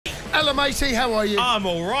Hello, matey. How are you? I'm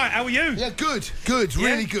all right. How are you? Yeah, good. Good. Yeah?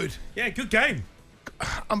 Really good. Yeah, good game.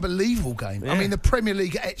 Unbelievable game. Yeah. I mean, the Premier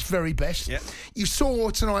League at its very best. Yeah. You saw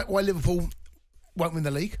tonight why Liverpool won't win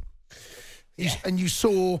the league. And you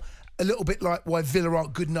saw a little bit like why Villa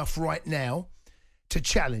aren't good enough right now to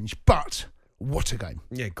challenge. But what a game.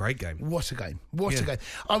 Yeah, great game. What a game. What a game.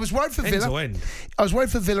 I was worried for Villa. End to end. I was worried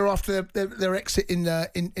for Villa after their exit in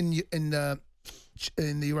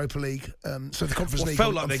the Europa League, so the Conference League. It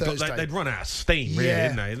felt on like Thursday. they'd run out of steam, really,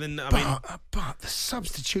 didn't they? And then, but the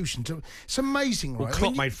substitution, it's amazing, right? Well,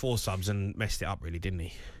 Klopp made 4 subs and messed it up, really, didn't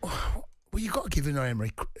he? Well, you've got to give Unai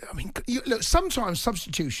Emery. I mean, look, sometimes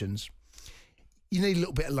substitutions, you need a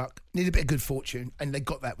little bit of luck, need a bit of good fortune, and they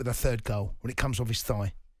got that with a third goal when it comes off his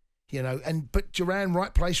thigh, you know. But Duran,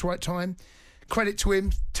 right place, right time. Credit to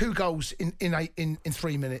him, 2 goals in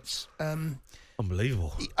 3 minutes.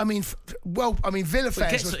 Unbelievable. I mean, Villa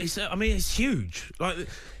fans. It's huge. Like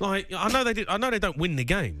I know they don't win the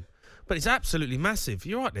game, but it's absolutely massive.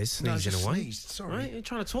 You're right. There's sneezing away. Sneezed, sorry, right? You're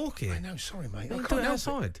trying to talk here. I know. Sorry, mate. I can't do it help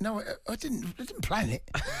outside. No, I didn't plan it.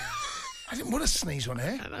 I didn't want to sneeze on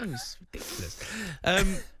air. I know, it's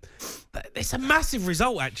ridiculous. It's a massive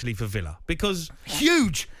result actually for Villa because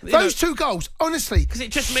huge. Those 2 goals, honestly, because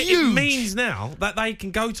it just means now that they can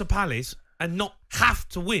go to Palace and not have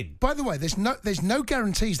to win. By the way, there's no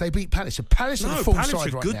guarantees they beat Palace. So Palace are the full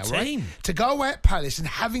side right now, right? To go away at Palace and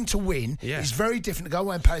having to win is very different to go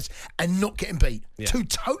away at Palace and not getting beat. Yeah. 2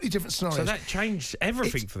 totally different scenarios. So that changed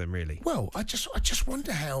everything for them, really. Well, I just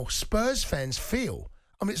wonder how Spurs fans feel.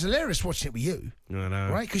 I mean, it's hilarious watching it with you. I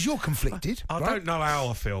know. Right? Because you're conflicted. I don't know how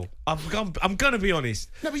I feel. I'm going to be honest.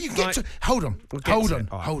 No, but you get to... Hold on. Hold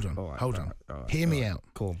on. Hear me out.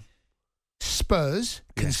 Cool. Spurs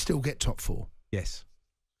can still get top 4. Yes.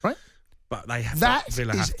 Right? But they have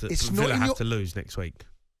Villa have to lose next week.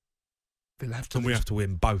 Villa have to lose. And we have to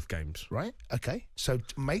win both games. Right? Okay. So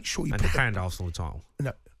make sure you hand Arsenal the title.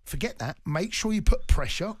 No, forget that. Make sure you put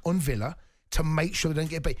pressure on Villa to make sure they don't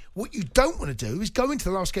get beat. What you don't want to do is go into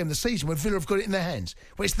the last game of the season when Villa have got it in their hands,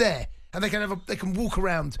 where it's there, and they can walk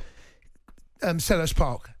around Selhurst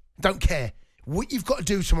Park. Don't care. What you've got to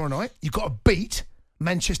do tomorrow night, you've got to beat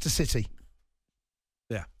Manchester City.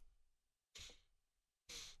 Yeah.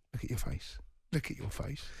 Look at your face. Look at your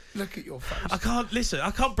face. Look at your face. I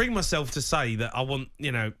can't bring myself to say that I want,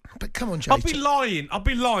 But come on, Jay. I'd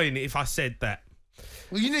be lying if I said that.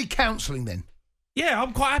 Well, you need counselling then. Yeah,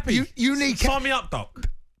 I'm quite happy. You need sign me up, Doc.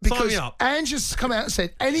 Because sign me up. Ange has come out and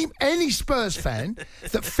said any Spurs fan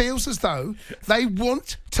that feels as though they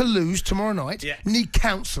want to lose tomorrow night need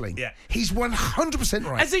counselling. Yeah. He's 100%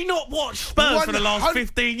 right. Has he not watched Spurs for the last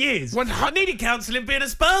 15 years? I needed counselling being a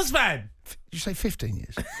Spurs fan. Did you say 15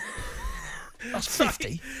 years? That's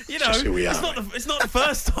 50. It's not the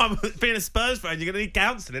first time being a Spurs fan you're going to need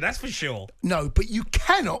counselling, that's for sure. No, but you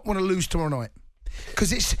cannot want to lose tomorrow night.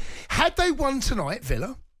 Because had they won tonight,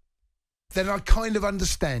 Villa, then I kind of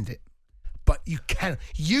understand it. But you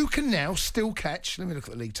can now still catch. Let me look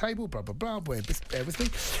at the league table. Blah blah blah. Bear with me.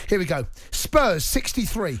 Here we go. Spurs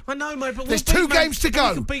 63. I know, mate. But there's 2 games to go.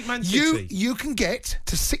 We can beat Man City. You can get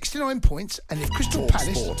to 69 points, and if Crystal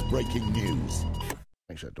Palace. talkSPORT breaking news.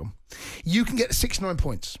 Thanks, Dom. You can get to 69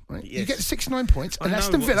 points, right? Yes. You get to 69 points, and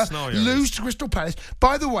Aston Villa lose to Crystal Palace.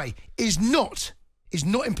 By the way, is not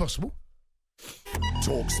impossible.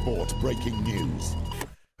 talkSPORT breaking news.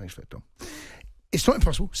 Thanks for that, Dom. It's not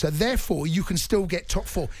impossible, so therefore you can still get top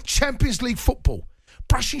 4. Champions League football.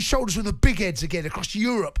 Brushing shoulders with the big heads again across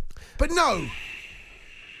Europe. But no.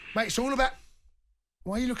 Mate, it's all about...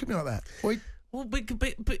 Why are you looking at me like that? Well, but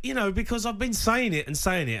because I've been saying it, and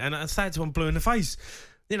I say it to I'm blue in the face.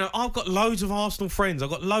 I've got loads of Arsenal friends. I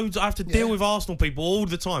have to deal with Arsenal people all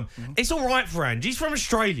the time. Mm-hmm. It's all right for Ange. He's from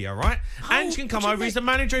Australia, right? Ange can come over. He's the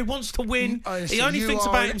manager. He wants to win. He only thinks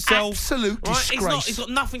about himself. Absolute disgrace. He's got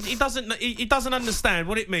nothing. He doesn't understand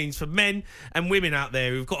what it means for men and women out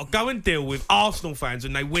there who've got to go and deal with Arsenal fans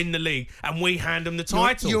when they win the league and we hand them the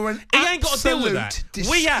title. He ain't got to deal with that. Disgrace.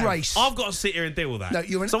 We have. I've got to sit here and deal with that.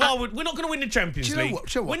 No, we're not going to win the Champions League.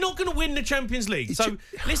 We're not going to win the Champions League. So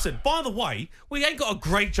listen. By the way, we ain't got a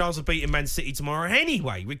great chance of beating Man City tomorrow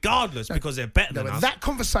anyway, regardless, because they're better than us. That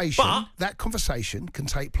conversation can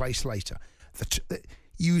take place later.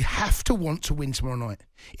 You have to want to win tomorrow night.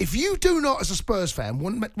 If you do not, as a Spurs fan,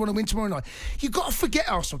 want to win tomorrow night, you've got to forget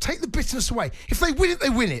Arsenal. Take the bitterness away. If they win it,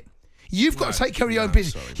 they win it. You've got to take care of your own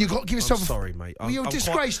business. You've got to give yourself... I'm sorry, mate. You're a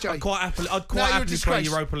disgrace, Jay. I'd quite happily play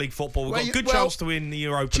Europa League football. We've got a good chance to win the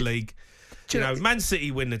Europa League. Man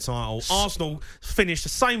City win the title. Arsenal finish the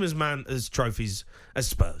same as trophies as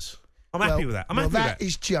Spurs. I'm happy with that. I'm happy with that. That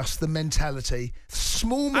is just the mentality,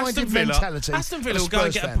 small-minded mentality. Aston Villa will go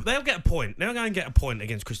and they'll get a point. They'll go and get a point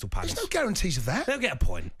against Crystal Palace. There's no guarantees of that. They'll get a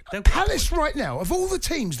point. Palace right now, of all the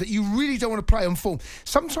teams that you really don't want to play on form,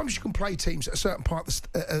 sometimes you can play teams at a certain part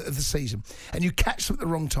of the season and you catch them at the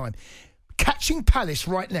wrong time. Catching Palace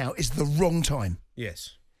right now is the wrong time.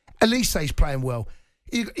 Yes. Elise's playing well.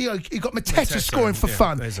 You got Mateta scoring for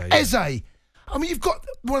fun. Eze. I mean, you've got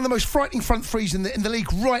one of the most frightening front threes in the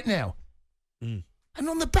league right now. And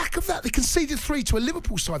on the back of that, they conceded 3 to a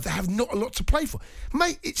Liverpool side that have not a lot to play for.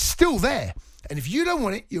 Mate, it's still there. And if you don't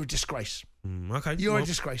want it, you're a disgrace. Okay. You're a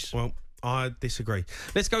disgrace. Well, I disagree.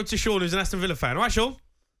 Let's go to Sean, who's an Aston Villa fan. All right, Sean? All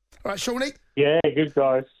right, Shawnee? Yeah, good,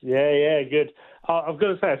 guys. Yeah, good. I've got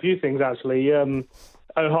to say a few things, actually.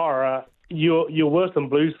 O'Hara, you're worse than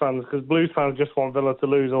Blues fans because Blues fans just want Villa to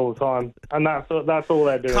lose all the time, and that's all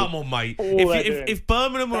they're doing. Come on, mate. If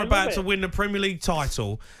Birmingham were about to win the Premier League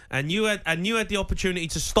title and you had the opportunity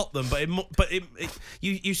to stop them, but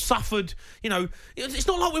you suffered. You know, it's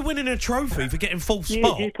not like we're winning a trophy for getting fourth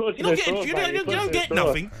spot. You don't get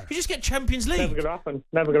nothing. You just get Champions League.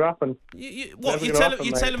 Never gonna happen.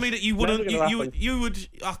 You're telling me that you wouldn't? You would?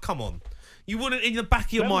 Oh, come on. You wouldn't, in the back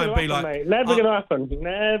of your mind, be like... Mate. Never going to happen.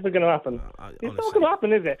 Never going to happen. It's not going to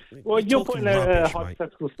happen, is it? Well, you're putting a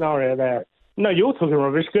hypothetical scenario there. No, you're talking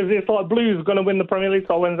rubbish because it's like Blues are going to win the Premier League.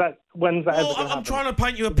 So when's that ever going to happen? I'm trying to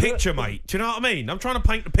paint you a picture, mate. Do you know what I mean? I'm trying to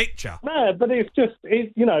paint the picture. No, but it's just,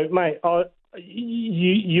 mate,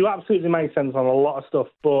 you absolutely make sense on a lot of stuff,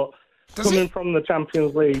 but... Coming from the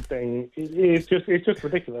Champions League thing, it's just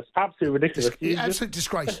ridiculous. Absolutely ridiculous. Absolute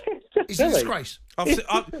disgrace. It's a disgrace.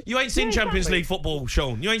 You ain't seen Champions League football,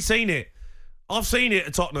 Sean. You ain't seen it. I've seen it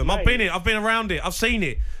at Tottenham. Mate. I've been it. I've been around it. I've seen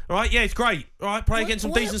it. All right, yeah, it's great. All right, play against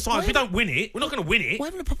some decent sides. If we don't win it, we're not going to win it. Why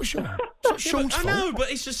haven't I pop a Sean? It's not Sean's fault. I know,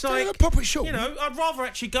 but it's just like... Pop it, Sean. You know, I'd rather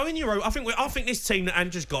actually go in Europa. I think this team that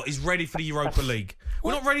Andrew's got is ready for the Europa League.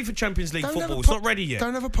 We're not ready for Champions League football. It's not ready yet.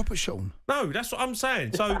 Don't have a pop at Sean. No, that's what I'm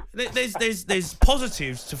saying. So there's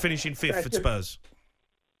positives to finishing 5th for Spurs.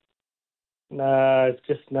 No, it's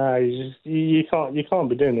just you can't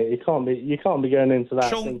be doing it. You can't be going into that.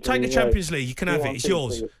 Sean, take the Champions League. You can have it. It's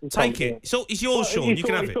yours. Take it. It's yours, Sean. You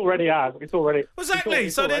can have it. It's already has. It's already. Exactly.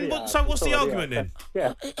 So what's the argument then?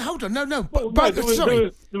 Yeah. Hold on. No.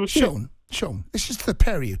 Sorry, Sean. This is the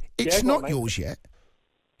pair of you. It's not yours yet.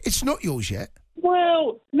 It's not yours yet.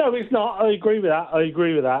 Well, no, it's not. I agree with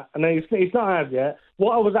that. And it's not ours yet.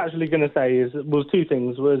 What I was actually going to say was two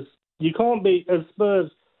things. You can't be as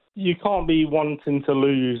Spurs. You can't be wanting to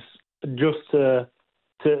lose just to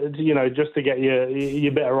get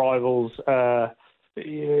your better rivals,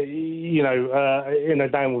 in a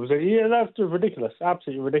downward position. Yeah, that's ridiculous.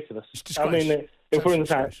 Absolutely ridiculous. I mean, if we're in the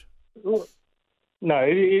same... No,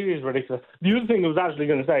 it is ridiculous. The other thing I was actually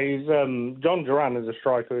going to say is John Duran as a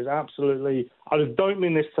striker is absolutely... I don't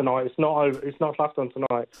mean this tonight. It's not last on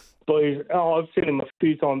tonight. But I've seen him a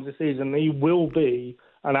few times this season. He will be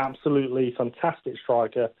an absolutely fantastic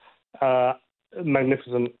striker.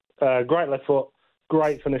 Magnificent. Great left foot.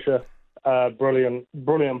 Great finisher. Brilliant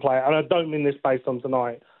player. And I don't mean this based on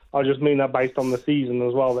tonight. I just mean that based on the season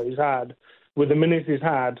as well that he's had. With the minutes he's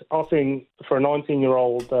had, I think for a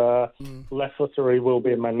 19-year-old left footer, he will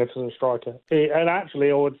be a magnificent striker. And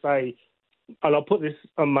actually, I would say, and I'll put this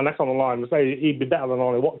on my neck on the line, and say he'd be better than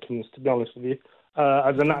Ollie Watkins, to be honest with you.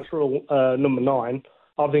 As a natural number 9,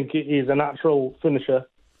 I think he is a natural finisher.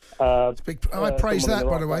 I praise that,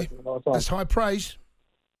 by the way. That's high praise.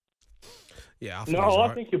 Yeah, I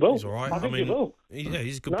think he will. He's all right. I think he will. Yeah,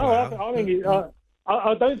 he's a good player.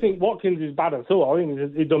 I don't think Watkins is bad at all. I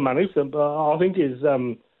think he's done magnificent, but I think he's...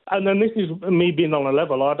 and then this is me being on a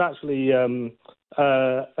level. I'd actually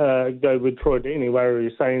go with Troy Deeney, where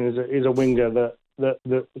he's saying is a winger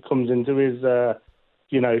that comes into his,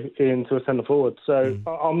 into a centre forward. So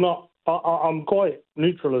I'm quite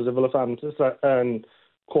neutral as a Villa fan, and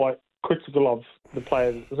quite critical of the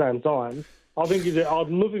players at the same time. I think I'd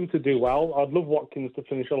love him to do well. I'd love Watkins to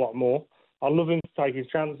finish a lot more. I'd love him to take his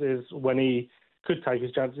chances when he could take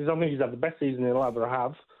his chances. I think he's had the best season he'll ever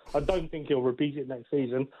have. I don't think he'll repeat it next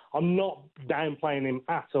season. I'm not downplaying him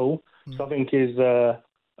at all. So I think he's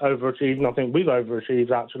overachieved, and I think we've overachieved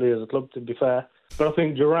actually as a club, to be fair. But I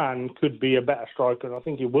think Duran could be a better striker, and I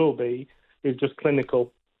think he will be. He's just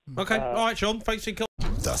clinical. Okay, all right, Sean. Thanks for your call.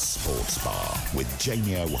 The Sports Bar with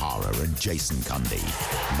Jamie O'Hara and Jason Cundy.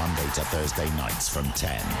 Monday to Thursday nights from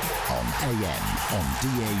 10 on AM, on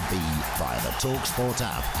DAB, via the talkSPORT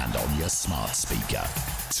app and on your smart speaker.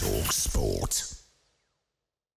 talkSPORT.